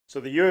So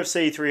the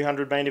UFC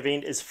 300 main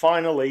event is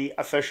finally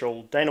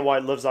official. Dana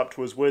White lives up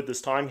to his word this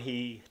time.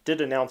 He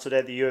did announce it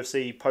at the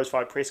UFC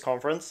post-fight press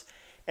conference,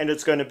 and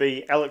it's going to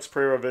be Alex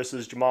Pereira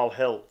versus Jamahal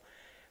Hill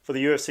for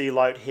the UFC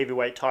light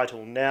heavyweight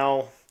title.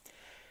 Now,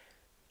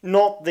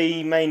 not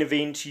the main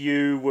event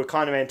you were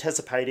kind of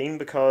anticipating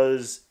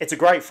because it's a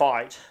great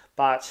fight,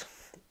 but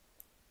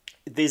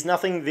there's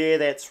nothing there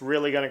that's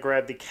really going to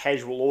grab the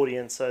casual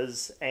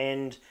audiences,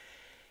 and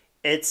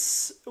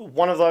it's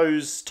one of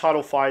those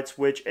title fights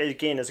which,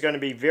 again, is going to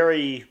be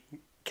very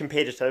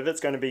competitive.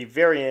 It's going to be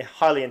very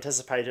highly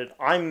anticipated.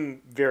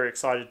 I'm very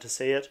excited to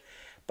see it,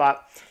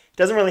 but it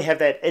doesn't really have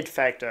that it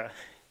factor.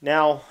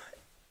 Now,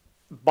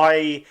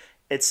 by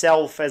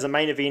itself, as a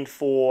main event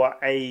for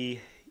a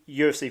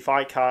UFC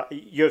fight card,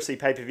 UFC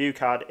pay-per-view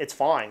card, it's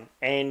fine,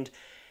 and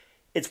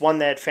it's one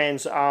that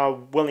fans are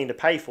willing to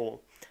pay for.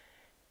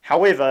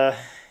 However,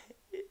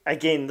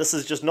 again, this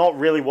is just not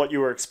really what you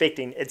were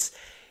expecting.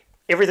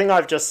 Everything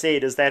I've just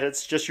said is that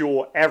it's just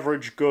your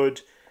average good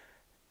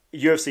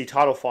UFC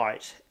title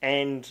fight,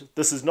 and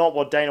this is not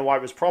what Dana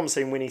White was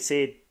promising when he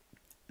said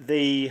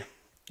the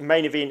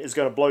main event is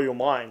going to blow your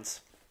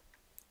minds,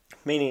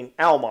 meaning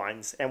our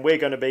minds, and we're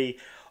going to be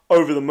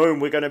over the moon.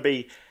 We're going to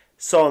be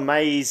so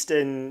amazed,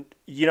 and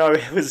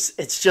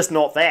it's just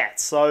not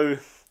that. So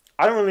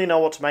I don't really know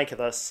what to make of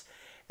this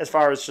as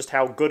far as just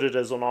how good it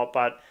is or not,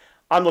 but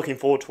I'm looking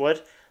forward to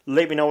it.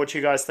 Let me know what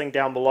you guys think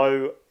down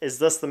below. Is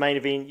this the main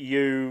event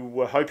you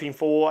were hoping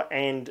for?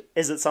 And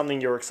is it something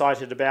you're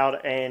excited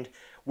about? And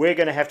we're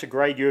going to have to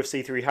grade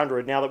UFC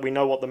 300 now that we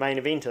know what the main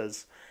event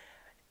is.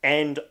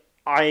 And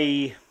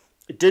I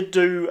did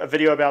do a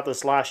video about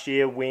this last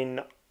year when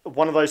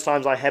one of those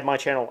times I had my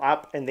channel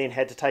up and then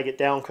had to take it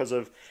down because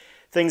of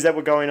things that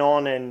were going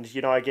on. And,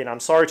 again, I'm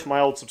sorry to my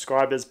old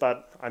subscribers,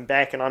 but I'm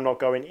back and I'm not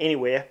going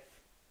anywhere.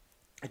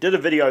 I did a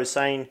video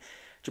saying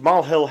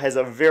Jamahal Hill has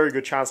a very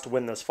good chance to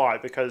win this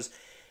fight because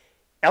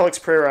Alex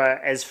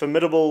Pereira, as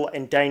formidable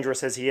and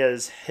dangerous as he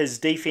is, his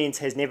defense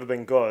has never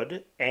been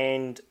good,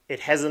 and it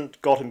hasn't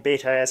gotten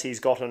better as he's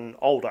gotten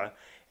older.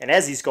 And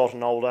as he's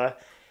gotten older,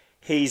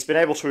 he's been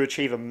able to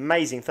achieve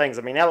amazing things.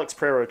 I mean, Alex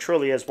Pereira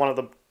truly is one of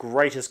the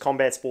greatest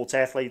combat sports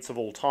athletes of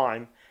all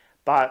time,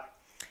 but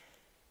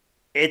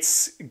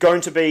it's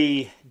going to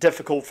be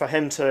difficult for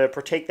him to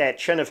protect that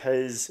chin of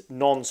his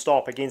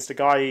non-stop against a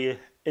guy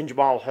in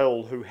Jamahal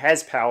Hill who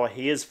has power,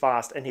 he is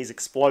fast, and he's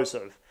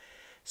explosive.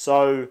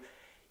 So,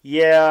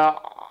 yeah,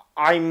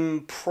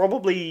 I'm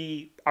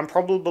probably going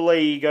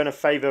to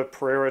favour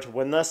Pereira to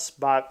win this,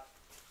 but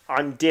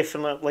I'm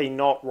definitely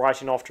not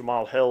writing off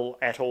Jamahal Hill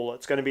at all.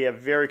 It's going to be a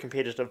very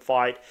competitive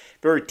fight,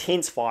 very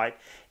tense fight.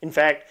 In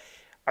fact,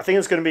 I think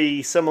it's going to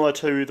be similar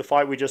to the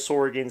fight we just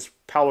saw against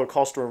Paulo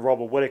Costa and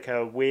Robert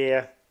Whittaker,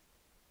 where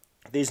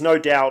there's no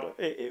doubt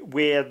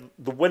where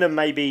the winner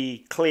may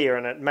be clear,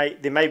 and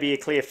there may be a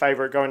clear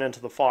favourite going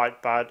into the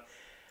fight, but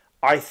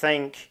I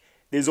think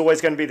there's always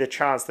going to be the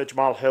chance that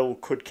Jamahal Hill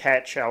could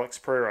catch Alex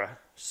Pereira.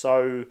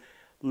 So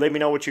let me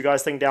know what you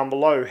guys think down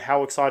below.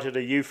 How excited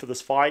are you for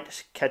this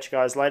fight? Catch you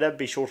guys later.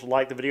 Be sure to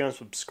like the video and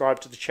subscribe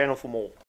to the channel for more.